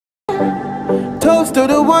to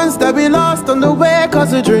the ones that we lost on the way.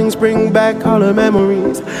 Cause the drinks bring back all the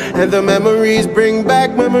memories, and the memories bring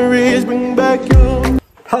back you.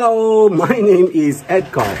 Hello, my name is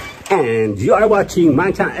Edgar, and you are watching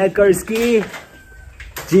my channel Edgar Ski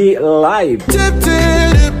G Live.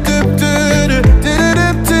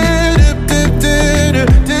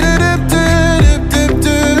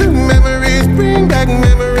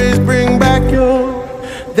 Memories bring back you.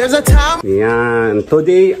 There's a time. Yan,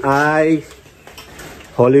 today ay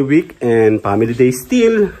Holy Week and Family Day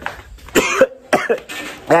still.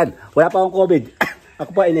 Ayan, wala pa akong COVID. Ako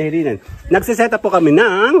po ay nahirinan. Nagsiset up po kami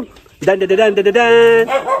ng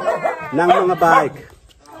ng mga bike.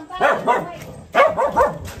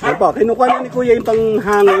 Ayan po, kinukuha na ni Kuya yung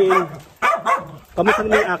panghangin. Kamusta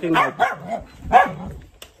naman yung aking bike?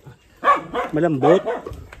 Malambot.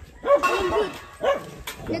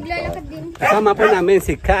 Naglalakad din. Kasama po namin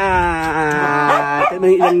si Kat.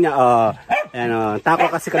 May ilang niya, oh. Ayan, oh. Tako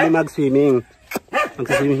kasi kami mag-swimming.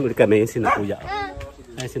 Mag-swimming ulit kami, sinukuya.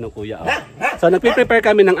 Ayan, sinukuya, oh. So, nagpe-prepare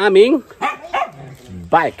kami ng aming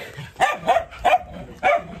bike.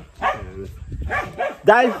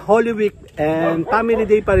 Dahil Holy Week and Family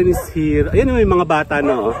Day pa rin is here. Ayan yung mga bata,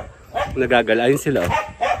 no, oh. Nagagala. Ayun sila, oh.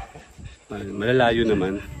 Malalayo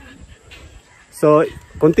naman. So,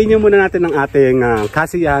 continue muna natin ang ating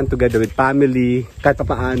kasiyahan together with family, kahit pa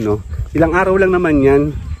paano. Ilang araw lang naman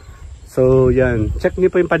yan. So, yan. Check niyo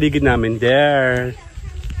po yung paligid namin. There.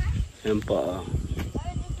 Yan po.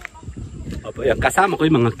 Opo, yan. Kasama ko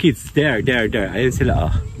yung mga kids. There. Ayun sila.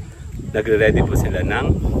 Oh. Nagre-ready po sila ng...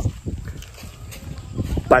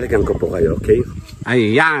 Balikan ko po kayo, okay?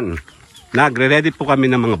 Ayan. Nagre-ready po kami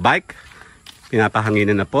ng mga bike.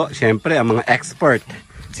 Pinapahanginan na po. Siyempre, ang mga expert.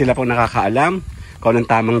 Sila po nakakaalam kung anong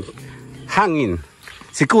tamang hangin.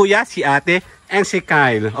 Si Kuya, si Ate, and si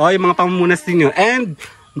Kyle. O, yung mga pamunas ninyo. And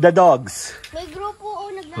the dogs. May grupo o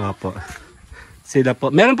naglalakad. Opo. Sila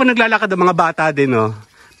po. Meron po naglalakad ng mga bata din, no?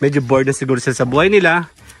 Medyo bored na siguro sila sa buhay nila.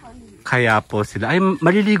 Kaya po sila. Ay,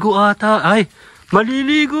 maliligo ata. Ay,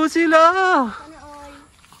 maliligo sila.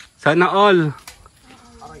 Sana all.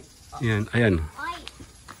 Yan, ayan.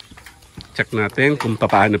 Check natin kung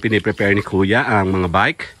paano piniprepare ni Kuya ang mga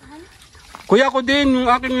bike. Kuya, ako din. Yung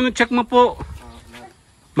aking check mo po.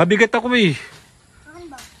 Mabigat ako eh.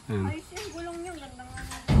 Ayan.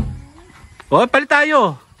 Oh, palit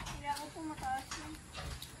tayo.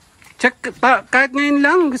 Check. Kahit ngayon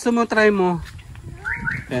lang. Gusto mo, try mo.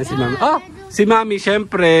 Ayan si Mami. Oh, si Mami,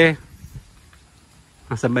 syempre.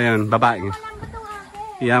 Nasaan ba yan? Babae.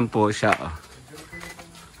 Yan po siya.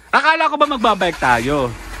 Akala ko ba magbabike tayo?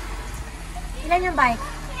 Ilan yung bike?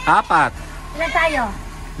 4. Ilan tayo?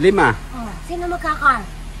 5. Oh, sino magkakar?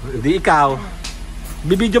 Hindi ikaw.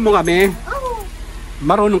 Bibidyo mo kami? Oh.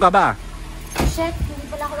 Marunong ka ba? Shit, hindi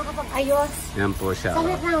pala ako nakapag-ayos. Yan po siya.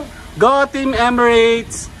 Salit lang. Go Team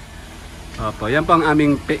Emirates! Opo, yan po ang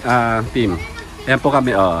aming team. Yan po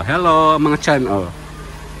kami, oh. Hello, mga chan, oh.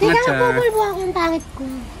 Teka, napupulbo ako yung pangit ko.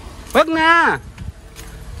 Wag na!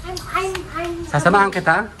 I'm... Sasamahan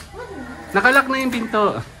kita? Nakalak na yung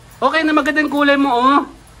pinto. Okay na, magandang kulay mo, oh.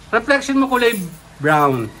 Reflection mo kulay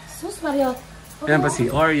brown. Sus, Mario. Yan pa si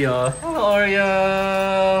Oreo. Hello, Oreo.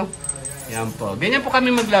 Yan po. Ganyan po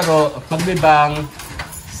kami maglaro, maglibang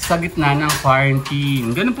sa gitna ng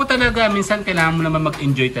quarantine. Ganun po talaga. Minsan kailangan mo naman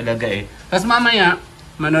mag-enjoy talaga eh. Tapos mamaya,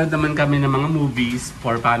 manood naman kami ng mga movies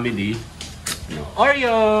for family.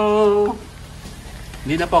 Oreo!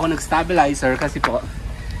 Hindi na po ako nag-stabilizer kasi po...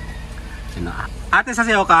 Ate,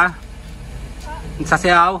 sasayaw ka?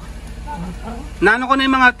 Sasayaw? Naano ko na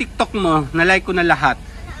yung mga TikTok mo, na-like ko na lahat.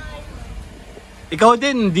 Ikaw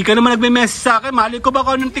din, di ka naman nagme-message sa akin. Mali ko ba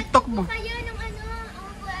ako ng TikTok mo?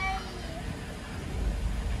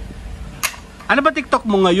 Ano ba TikTok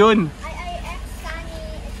mo ngayon?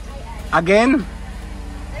 Again?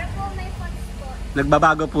 Pero po may funds po.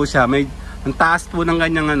 Nagbabago po siya. May ang taas po ng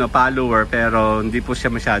kanyang follower pero hindi po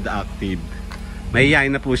siya masyado active.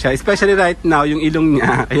 Mahihayin na po siya. Especially right now, yung ilong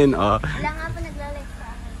niya. Ayun, oh. Wala nga po naglalike sa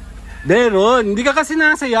akin. Deron, hindi ka kasi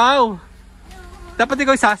nasayaw. Dapat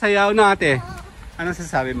ikaw sasayaw na ate. Anong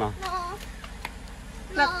sasabi mo?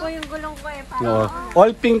 Black po yung gulong ko eh. Oh.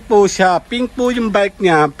 All pink po siya. Pink po yung bike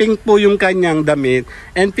niya. Pink po yung kanyang damit.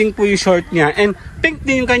 And pink po yung short niya. And pink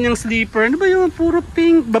din yung kanyang slipper. Ano ba yun? Puro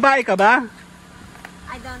pink. Babae ka ba?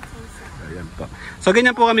 I don't think so. Ayan po. So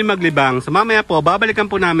ganyan po kami maglibang. So mamaya po,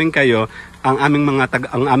 babalikan po namin kayo ang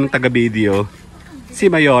aming taga-video.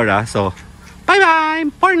 Si Mayora. So,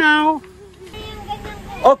 bye-bye for now.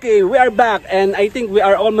 Okay, we are back. And I think we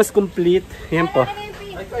are almost complete. Yan po.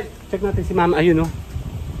 Check natin si Mama. Ayun, oh.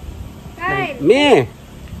 Me!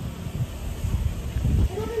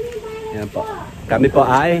 Ayan po. Kami po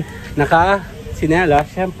ay naka-sinela,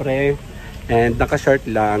 syempre. And naka-short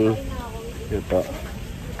lang. Ayan po.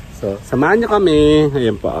 So, samahan nyo kami.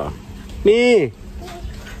 Ayan po. Mi!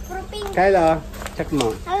 Kyle, check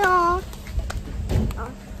mo. Hello.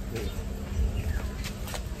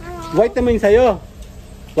 White naman yung sa'yo.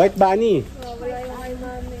 White bunny. Wala yung kay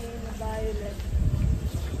mami na violet.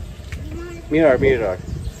 Mirror, mirror.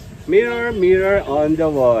 Mirror, mirror on the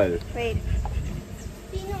wall. Wait.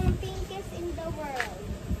 Sino ang pinkest in the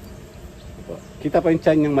world? Kita pa yung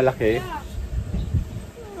tiyan niyang malaki.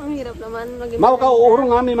 Ang hirap naman. Mau ka,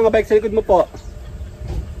 uurong nga. May mga bike sa likod mo po.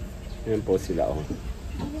 Ayan po sila. Oh.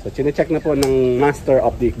 So, chinecheck na po ng master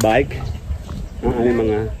of the bike. Ang aming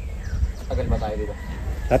mga... Tagal ba tayo dito?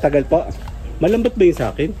 Tatagal po. Malambot ba yung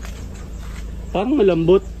sa akin? Parang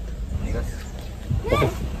malambot. Okay.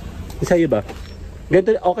 Yung sa'yo ba?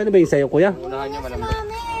 Ganito, okay na ba yung sa'yo, kuya? Unahan nyo malambot.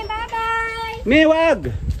 Mami, bye-bye! May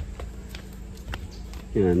wag!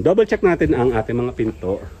 Yan, double check natin ang ating mga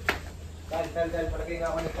pinto. Dal, palagay nga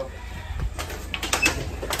ako nito.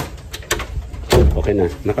 Okay na,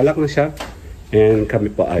 nakalock na siya. And kami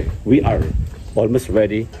po ay, we are almost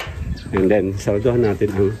ready. And then, sarduhan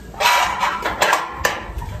natin ang...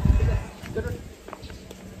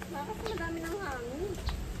 Bakit madami ng hangin?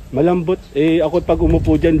 Malambot. Eh, ako pag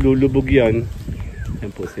umupo dyan, lulubog yan.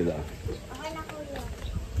 Yan po sila. Okay na kuya.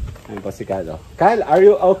 Yan po si Kyle. Kyle, are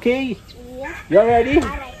you okay? Yes. You ready?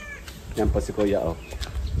 Alright. Yan po si Kuya. Oh.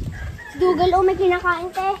 Dugal may kinakain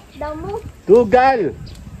te. Daw mo. Tugal!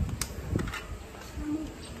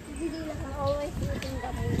 Always eating the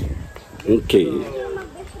moon. Okay.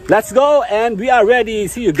 Let's go and we are ready.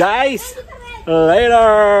 See you guys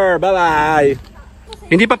later. Bye-bye.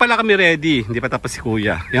 Hindi pa pala kami ready. Hindi pa tapos si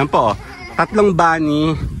Kuya. Yan po. Oh. Tatlong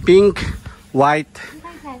bunny. Pink, white,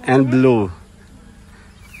 and blue.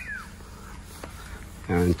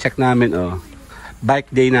 Yan. Check namin. Oh.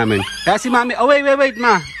 Bike day namin. Kaya si Mami. Oh, wait,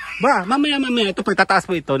 ma. Ba, mamaya. Ito po. Tataas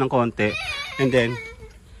po ito ng konti. And then.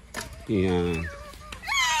 Yan.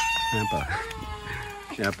 Yan po.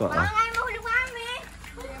 Yan po. Oh. Mahulog kami.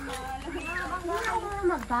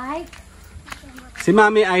 Mag-bike. Si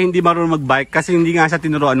Mami ay hindi marunong mag-bike kasi hindi nga siya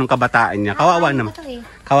tinuruan ng kabataan niya. Kawawa naman.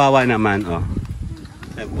 Kawawa naman, oh.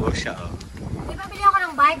 Yan po siya, oh. Di ba bili ako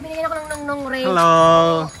ng bike? Binigyan ako ng race. Hello!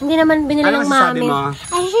 Hindi naman binili Ano ng masasabi mami. mo?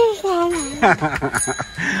 Ay, sisama.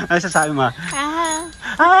 Ano masasabi mo? Ah.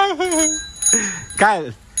 Ay!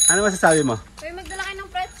 Kyle, ano masasabi mo? Uy, magdala kayo ng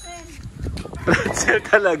pretzel. Pretzel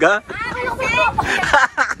talaga?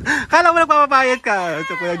 Kala mo nagpapapayat ka.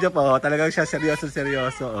 So, Kuya Jeff, oh, talagang siya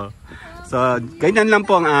seryoso, oh. So, ganyan lang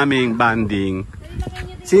po ang aming banding.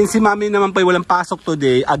 Since si Mami naman po ay walang pasok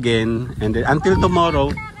today, again, and then until tomorrow.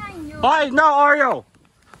 Hoy, no, Oreo!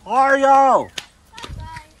 Oreo!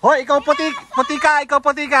 Hoy, ikaw puti ka,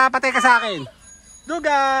 patay ka sa akin.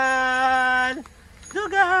 Dugal!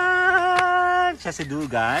 Dugal! Siya si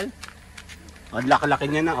Dugal. O, laki-laki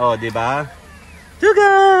niya na, o, diba?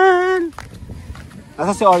 Dugal!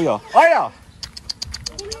 Nasa si Oreo? Oreo!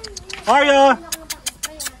 Oreo!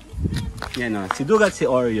 Yan o, si Dugal, si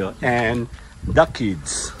Oreo, and the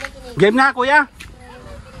kids. Game na, kuya?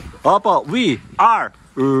 Opo, we are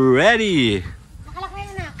ready. Nakalakay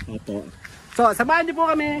na. Opo. So, samahan niyo po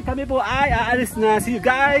kami. Kami po ay aalis na. See you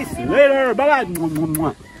guys later. Bye-bye.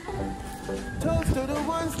 Toast to the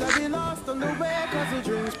ones that we lost on the way, cause the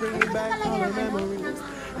drinks bring back all the memories.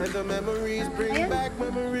 And the memories bring back,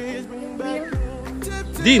 memories bring back.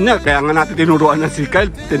 Di na, kaya nga natin tinuruan na si Kyle.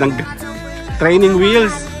 Training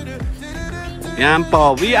wheels. Yan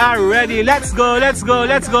po, we are ready. Let's go.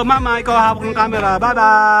 Mama, ikaw hawak ng camera.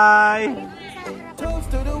 Bye-bye. Toast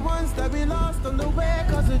to the ones that we lost on the way,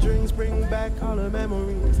 cause the drinks bring back all the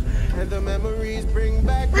memories. And the memories bring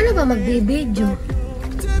back. Ano ba magbibidyo?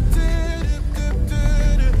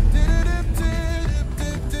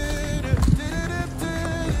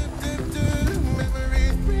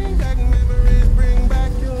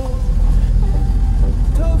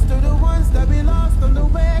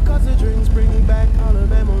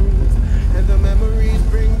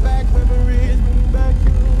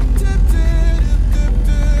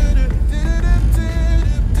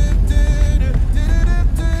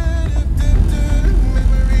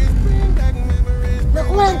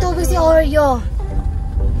 Nakuha ng tubig si Oreo.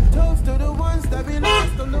 Toast to the ones that we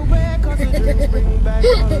lost on the way, cause the drinks bring back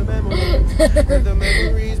all the memories. And the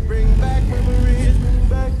memories bring back, memories bring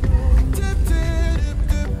back.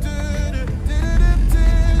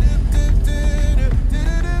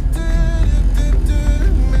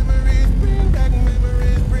 Memories bring back,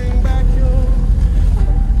 memories bring back you.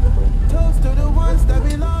 Toast to the ones that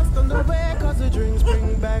we lost on the way, cause the drinks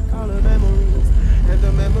bring back all the memories. And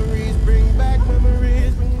the memories bring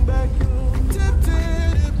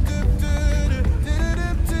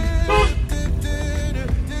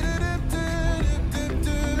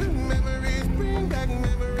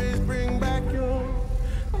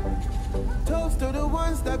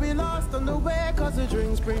ones that we lost on the way, 'cause the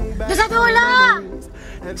drinks bring back Sa dulo! memories.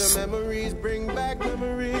 And the memories bring back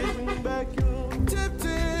memories, bring back you.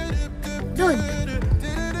 Doon.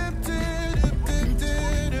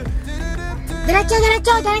 Diretso,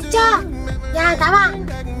 diretso, diretso. Yan, tama.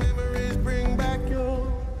 Memories bring back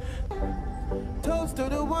you. Toast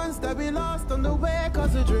to the ones that we lost on the way,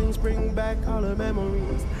 'cause the drinks bring back all the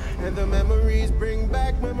memories. And the memories bring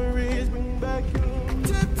back memories, bring back you.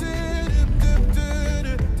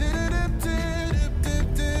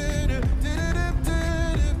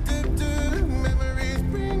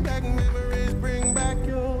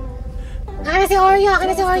 Akin na si Oreo, akin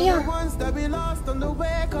na si Oreo. The ones that we lost on the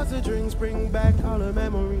way, 'cause the drinks bring back all the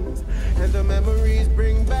memories. And the memories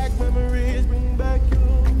bring back memories, bring back you.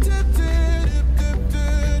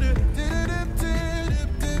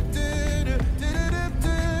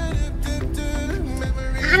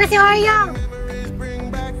 Akin na si Oreo. Memories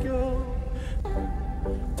bring back you.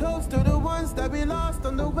 Toast to the ones that we lost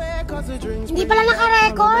on the way, 'cause the drinks Hindi bring pala back all the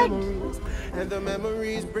naka-record. memories. And the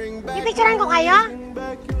memories bring back Pipicturean ko kayo? bring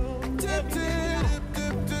back you.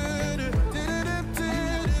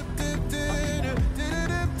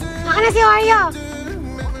 Akin na si Oreo.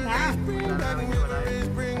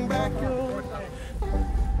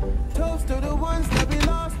 Toast to the ones that we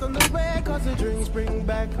lost on the way, 'cause the drinks bring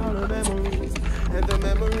back all the memories. And the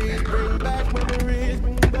memories bring back memories,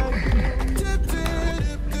 bring back memories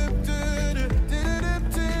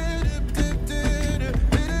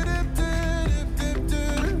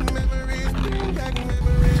bring back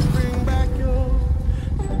memories, bring back you.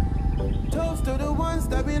 Toast to the ones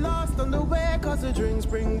that we lost on the way, 'cause the drinks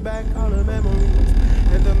bring back all the memories.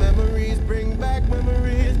 And the memories bring back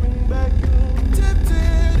memories, bring back you.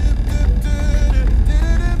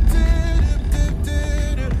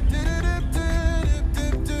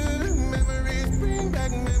 Memories bring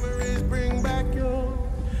back memories, bring back you.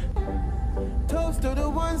 Toast to the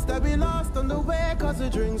ones that we lost on the way, 'cause the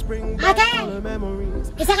drinks bring back Ate! all the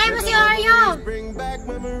memories. Isakay mo si Oreo. Bring back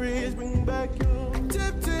memories, bring back you.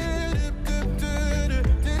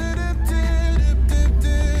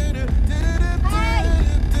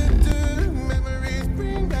 Memories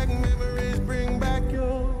bring back memories, bring back you.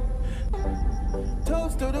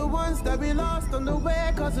 Toast to the ones that we lost on the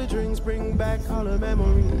way, 'cause the drinks bring back all the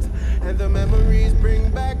memories. And the memories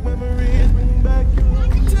bring back memories, bring back you.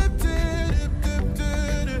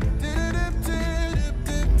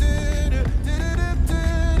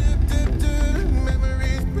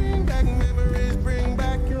 Memories bring back memories, bring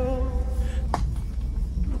back you.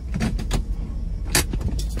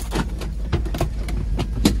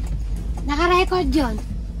 Naka-record yun.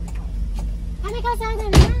 Ano ka sana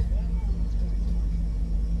na?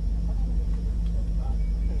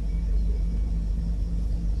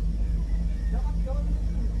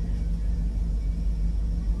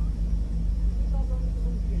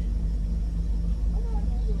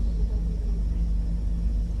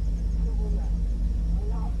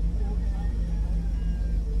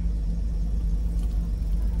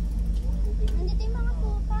 Nandito yung mga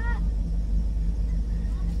pupa.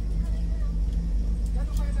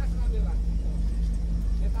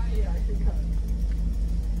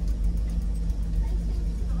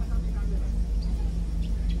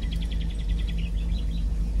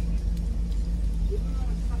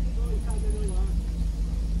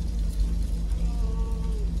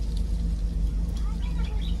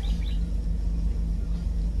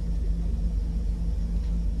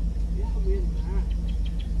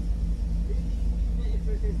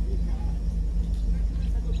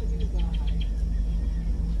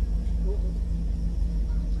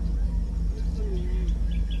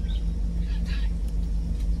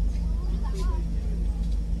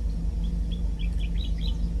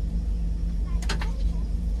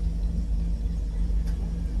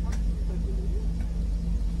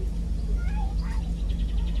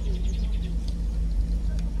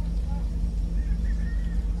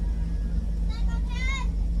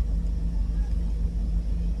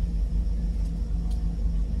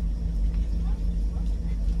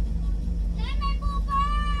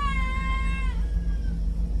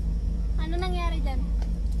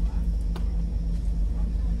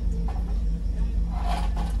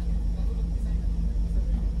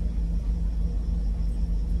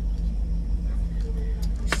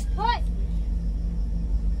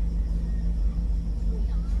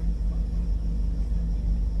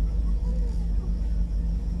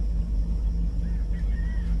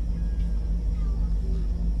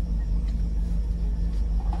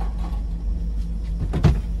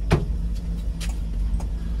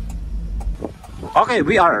 Okay,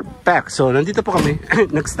 we are back. So, nandito po kami.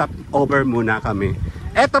 Nag-stop over muna kami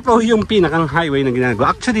Ito po yung pinakang highway na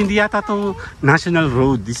ginagawa. Actually, hindi yata to national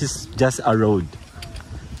road. This is just a road.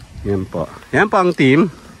 Yan po. Yan po ang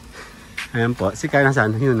team. Ayan po. Si Kaya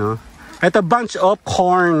nasaan? Yun, no? Ito, bunch of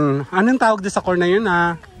corn. Anong tawag doon sa corn na yun,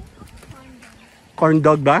 ha? Corn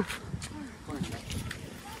dog ba?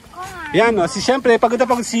 Yan, no? Siyempre, pagod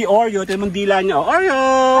si Oreo. Ito yung dila niya. Oh,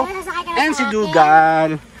 Oreo! And si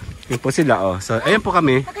Dugal. Yan po sila, oh. So, ayan po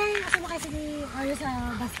kami.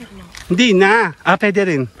 Hindi na. Pwede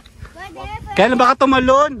rin. Kailan baka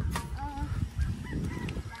tumalon?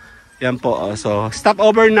 Yan po. So, stop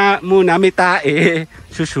over na muna. May tae.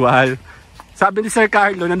 Usual. Sabi ni Sir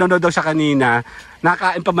Carlo, nanonood daw siya kanina.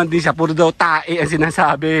 Nakain pa man din siya. Puro daw tae ang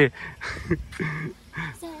sinasabi.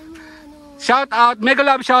 Shout out. Mega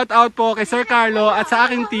love shout out po kay Sir Carlo at sa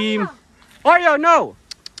aking team. Oreo, no!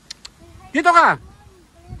 Dito ka!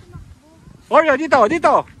 Oreo, dito!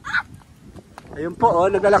 Dito! Ayun po, oh,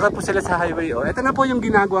 naglalakad po sila sa highway. Oh. Ito na po yung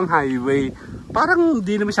ginagawang highway. Parang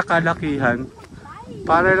hindi naman siya kalakihan.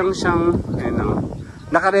 Para lang siyang, ano,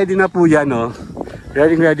 naka-ready na po yan, oh.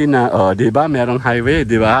 Ready na, oh, di ba? Merong highway,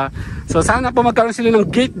 di ba? So sana po magkaroon sila ng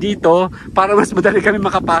gate dito para mas madali kami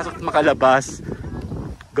makapasok at makalabas.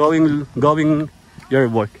 Going your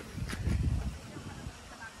work.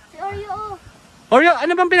 Si Oreo. Oreo,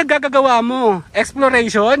 ano bang pinaggagawa mo?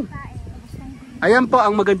 Exploration? Ayan po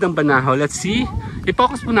ang magandang banahaw. Let's see.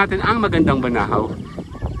 I-focus po natin ang magandang banahaw.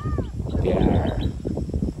 Yeah.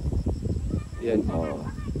 Yan po.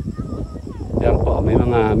 Yan po. May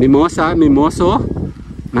mga mimoso.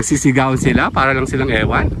 Nagsisigawan sila para lang silang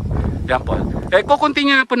ewan. Yan po.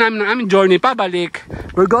 Kukontinue na po namin ang aming journey pabalik.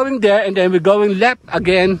 We're going there and then we're going left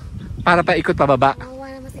again para paikot pababa.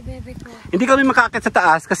 Hindi kami makakakit sa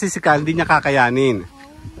taas kasi si Cal hindi niya kakayanin.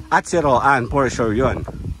 At si Roan, for sure yun.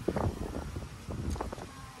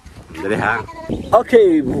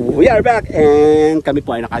 Okay, we are back and kami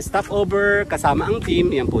po ay naka-stop over kasama ang team.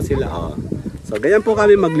 Yan po sila, oh. So ganyan po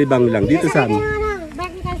kami maglibang lang dito sa amin.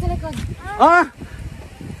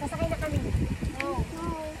 Sasakay na kami.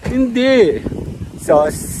 Hindi. So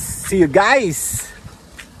see you guys.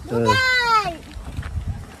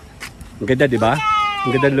 Ang ganda, di ba?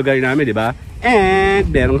 Ang ganda ng lugar namin, di ba? And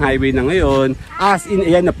merong highway na ngayon. As in,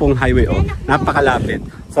 ayan na pong highway, oh. Napakalapit.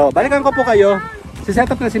 So balikan ko po kayo. Si-set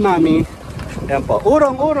up na si Mami. Ayan po.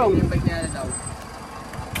 Urong.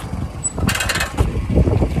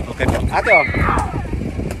 Okay po. Ate, oh.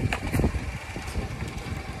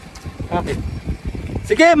 Okay.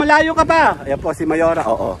 Sige, malayo ka pa. Ayan po, si Mayora.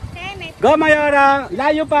 Oo. Go, Mayora.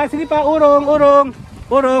 Layo pa. Sige pa, urong.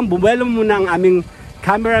 Bumwelo muna ang aming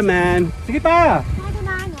cameraman. Sige pa.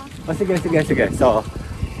 O, sige. So,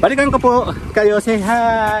 balikan ko po kayo. Say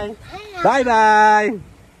hi.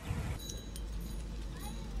 Bye-bye.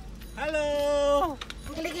 Hello!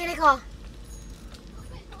 Ang kilikili ko.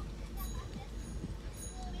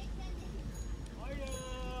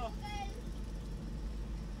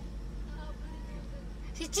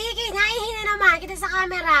 Si Chiki, nahihina naman. Kita sa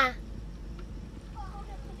camera.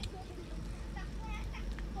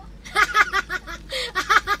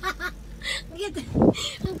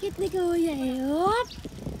 Ang cute ni Kuya eh.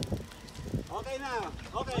 Okay na.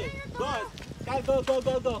 Okay. Good. Kyle, go.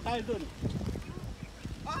 Kyle, dun.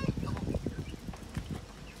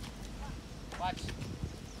 Watch.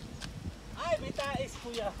 Ay, may tais,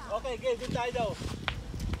 kuya. Okay, game. Dun tayo daw.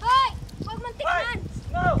 Hoy! Huwag mong tikman!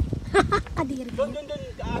 No! Kadiri. Dun,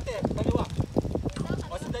 ate. Kaliwa.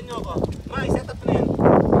 O, sundan nyo ako. May, set up na yan.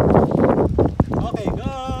 Okay,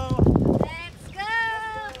 go! Let's go!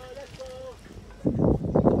 Let's go!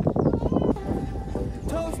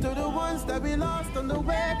 Toast to the ones that we lost on the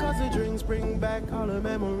way, cause the drinks bring back all the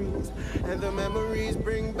memories. And the memories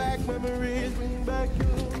bring back you.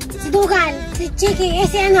 Si Dugal, si Chiki,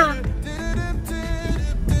 si ano?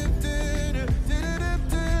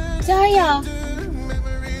 Si Oreo.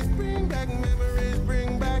 Memories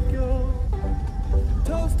bring back you.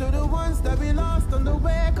 Toast to the ones that we lost on the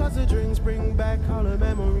way, cause the drinks bring back all the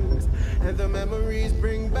memories. And the memories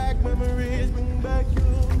bring back you.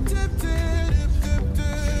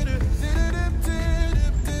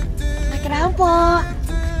 Background po.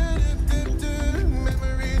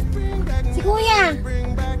 Si Kuya.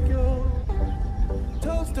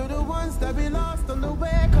 Toast to the ones that we lost on the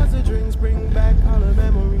way, cause the drinks bring back all the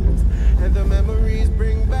memories. And the memories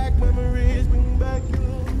bring back you.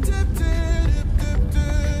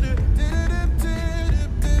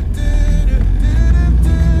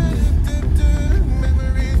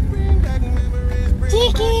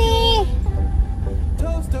 Chiki!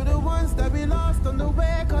 Toast to the ones that we lost on the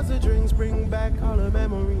way, cause the drinks bring back all the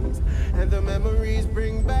memories. And the memories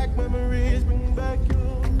bring back you.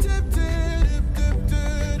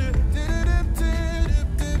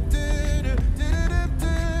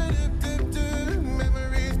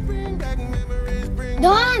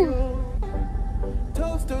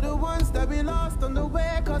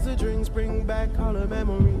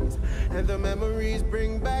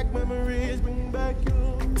 bring back memories, bring back you.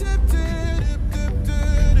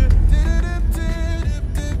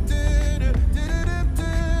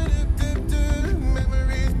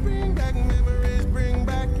 Memories, bring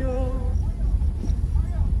back you.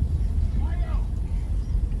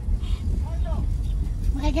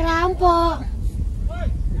 Makikiraan po.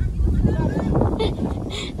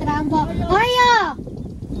 Kiraan po. Oyo!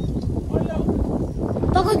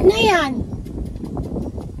 Pagod na yan.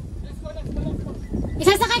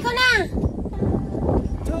 Isasakay ko na.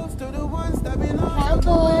 Toast to the ones that be lost Kiraan on the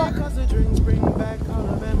po. way, 'cause the drinks bring back all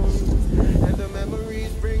the memories, and the memories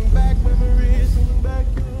bring back memories, bring back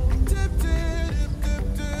you.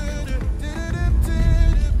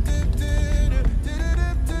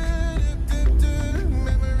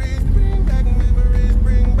 Memories,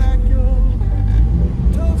 bring back you.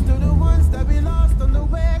 Toast to the ones that be lost on the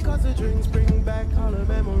way, 'cause the drinks bring back all the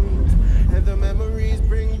memories, and the memories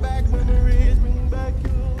bring back memories, bring back you.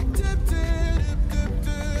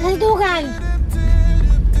 Naldugan.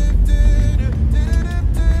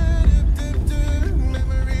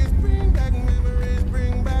 Memories,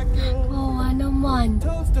 bring back you. Oo, naman.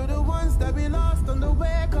 Toast to the ones that be lost on the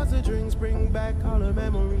way, 'cause the drinks bring back all the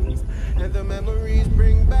memories, and the memories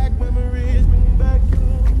bring back memories, bring back you.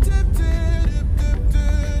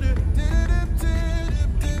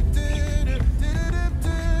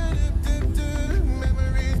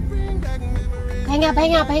 Memories, bring back memories.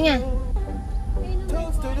 Pahinga.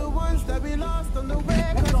 Toast to the ones that be lost on the way,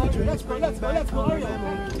 'cause the drinks bring back all the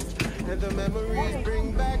memories, and the memories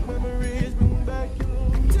bring back memories, bring back you.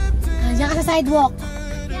 Diyan ka sa sidewalk.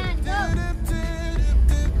 Yan, go.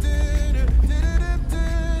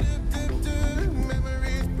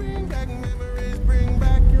 Memories, bring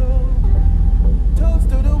back you. Toast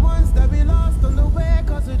to the ones that be lost on the way,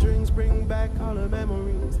 'cause the drinks bring back all the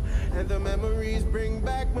memories, and the memories bring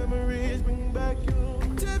back memories, bring back you.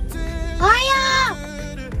 Oyo!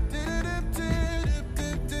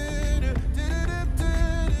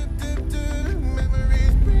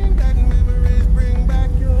 Memories, bring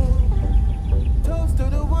back you. Toast to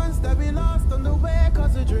the ones that be lost on the way,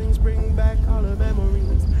 'cause the drinks bring back all the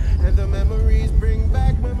memories, and the memories bring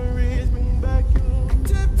back memories, bring back you.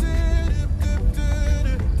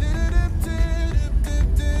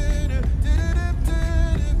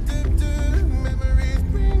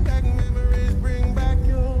 Memories, bring back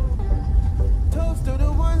you. Toast to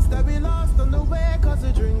the ones that be lost on the way, 'cause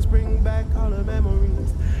the drinks bring back all the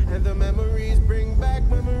memories, and the memories bring back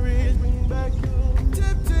memories, bring back you.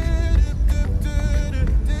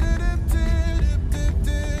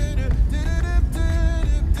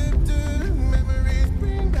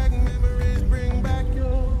 Memories, bring back you.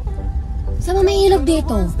 Saan mo may ilog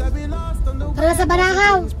dito? That be lost on the way, Tara na sa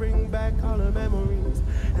Banahaw. bring back all the memories,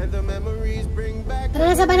 and the memories bring back Tara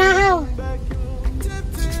na sa Banahaw. back you.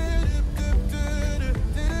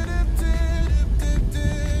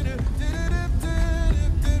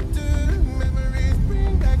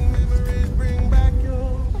 Memories, bring back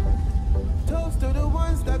you. Toast to the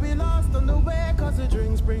ones that be lost on the way, 'cause the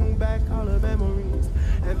drinks bring back all the memories,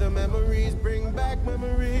 and the memories bring back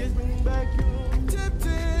memories, bring back you.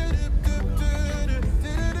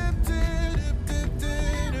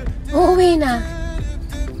 Uuwi na.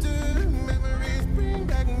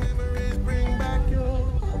 Memories, bring back you.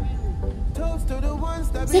 Toast to the ones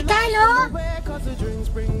that Si be Carlo? lost on the way, 'cause the drinks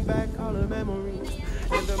bring back all the memories,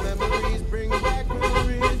 and the memories bring back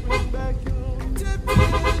memories, bring back you.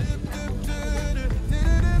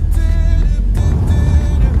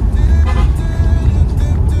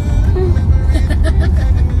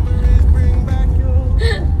 Memories, bring back you.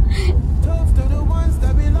 Toast to the ones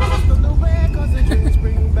that be lost on the way, 'cause the drinks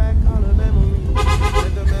bring back all the memories,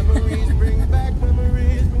 and the memories bring back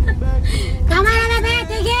memories, bring back you. Tama na na, be!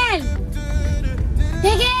 Tigil!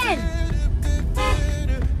 Tigil!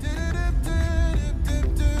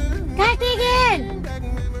 Kaya tigil!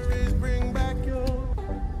 Memories, bring back you.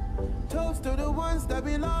 Toast to the ones that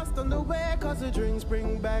be lost on the way, 'cause the drinks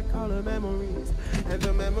bring back all the memories, and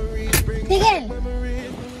the memories bring Tigil! back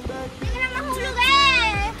memories, bring back you. Hindi na mahulog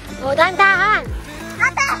eh. O, dahan-dahan!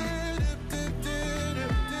 Ata!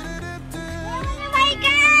 Oh my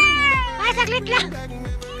God! Ay, saglit lang!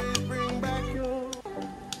 Memories, bring back you.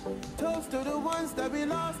 Toast to the ones that be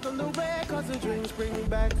lost on the way, 'cause the drinks bring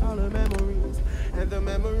back all the memories, and the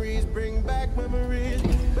memories bring back memories,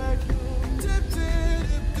 bring back you.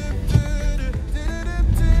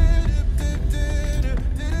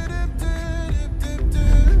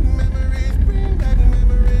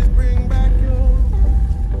 Memories, bring back you.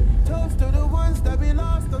 Toast to the ones that be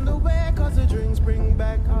lost on the way, 'cause the drinks bring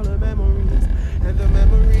back all the memories, and the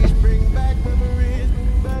memories bring back memories,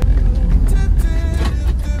 bring back you.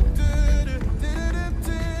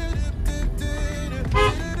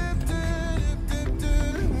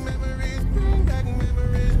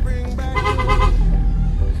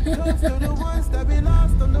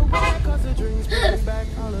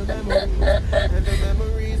 And the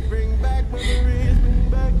memories bring back memories, bring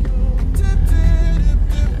back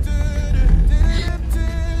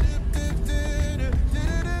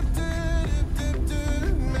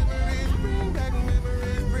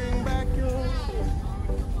your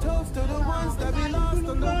toast to the ones that we lost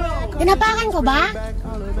on the way. Tinapakan ko ba?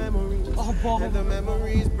 And the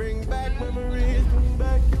memories bring back memories, bring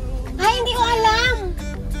back your Ay, hindi ko alam.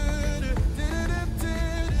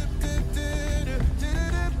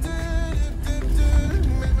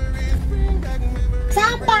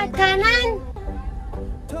 Saan part? Kanan?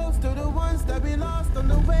 toast to the ones that we lost on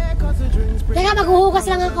the way. Cause the drinks bring Teka, maghuhugas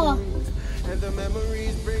lang ako. and the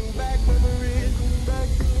memories bring back memories, bring back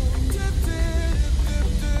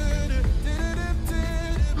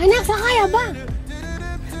Anak, sakay ba?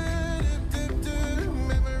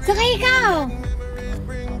 Sakay ikaw.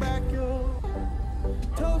 bring back your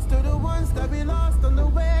toast to the ones that we lost on the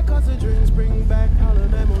way. Cause the drinks bring back all the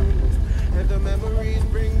memories, and the memories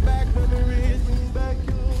bring back memories, bring back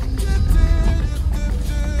your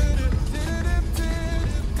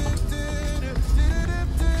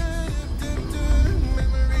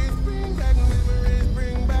memories bring back memories,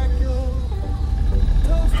 bring back your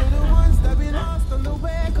toast to the ones that we lost on the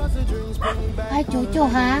way. Cause the drinks bring back Ay, Chucho,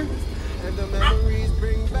 ha? and the memories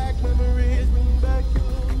bring back memories, bring back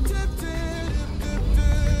your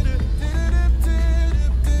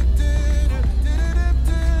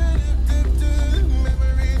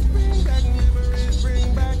memories bring back memories,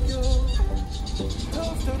 bring back your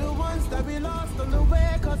toast to the ones that we lost on the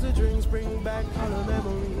way. Cause the drinks bring back all the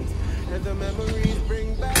memories, and the memories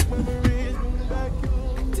bring back memories, bring back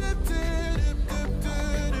your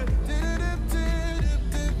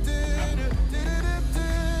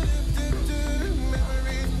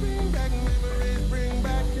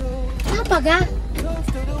Paga? toast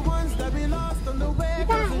to the ones that we lost on the way.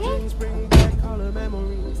 Cause the drinks bring back all the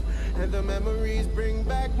memories, and the memories bring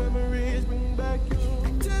back memories, bring back your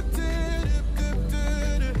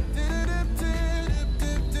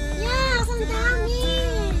Yes, ang dami.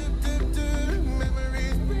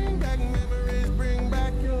 memories bring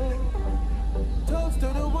back your toast to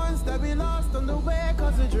the ones that we lost on the way.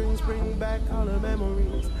 Cause the drinks bring back all the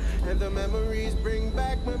memories, and the memories bring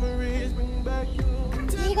back memories, bring back your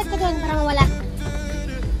Iikot ko doon para mawala.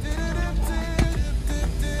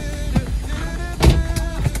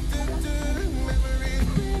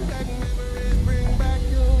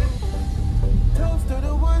 toast to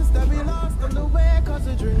the ones that we lost on the way. Cause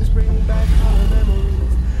the drinks bring back all the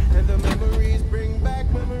memories, and the memories bring back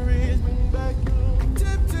memories, bring back your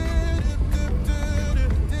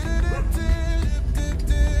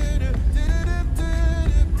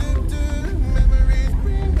memories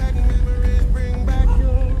bring back memories, bring back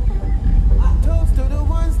your toast to the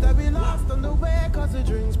ones that we lost on the way. Cause the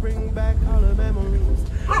drinks bring back all the memories,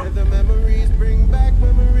 and the memories bring back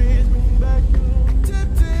memories, bring back your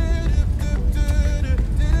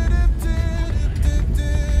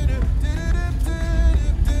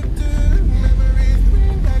memories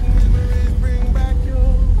bring back memories, bring back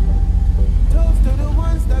your toast to the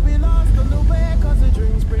ones that we lost on the way. Cause the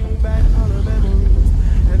drinks bring back all the memories,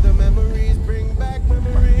 and the memories bring back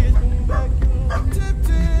memories, bring back your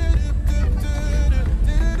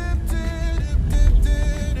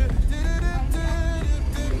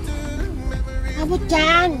Abot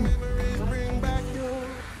dyan.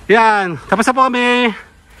 Yan, tapos na po kami.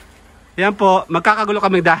 Yan po, magkakagulo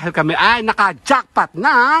kami dahil kami ay naka-jackpot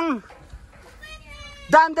ng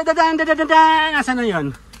dan. Asan na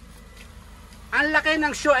yun? Ang laki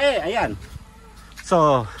ng show ayan.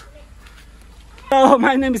 So,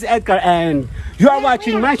 my name is Edgar and you are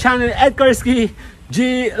watching my channel, Edgarski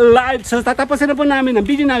G Live. So, tatapusin na po namin ang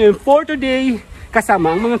video namin for today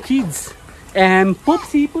kasama ang mga kids. And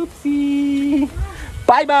poopsie.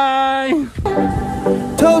 Bye-bye!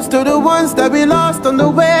 toast to the ones that we lost on the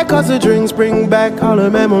way. Cause the drinks bring back all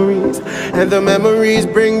the memories, and the memories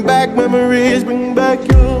bring back memories, bring back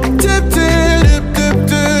your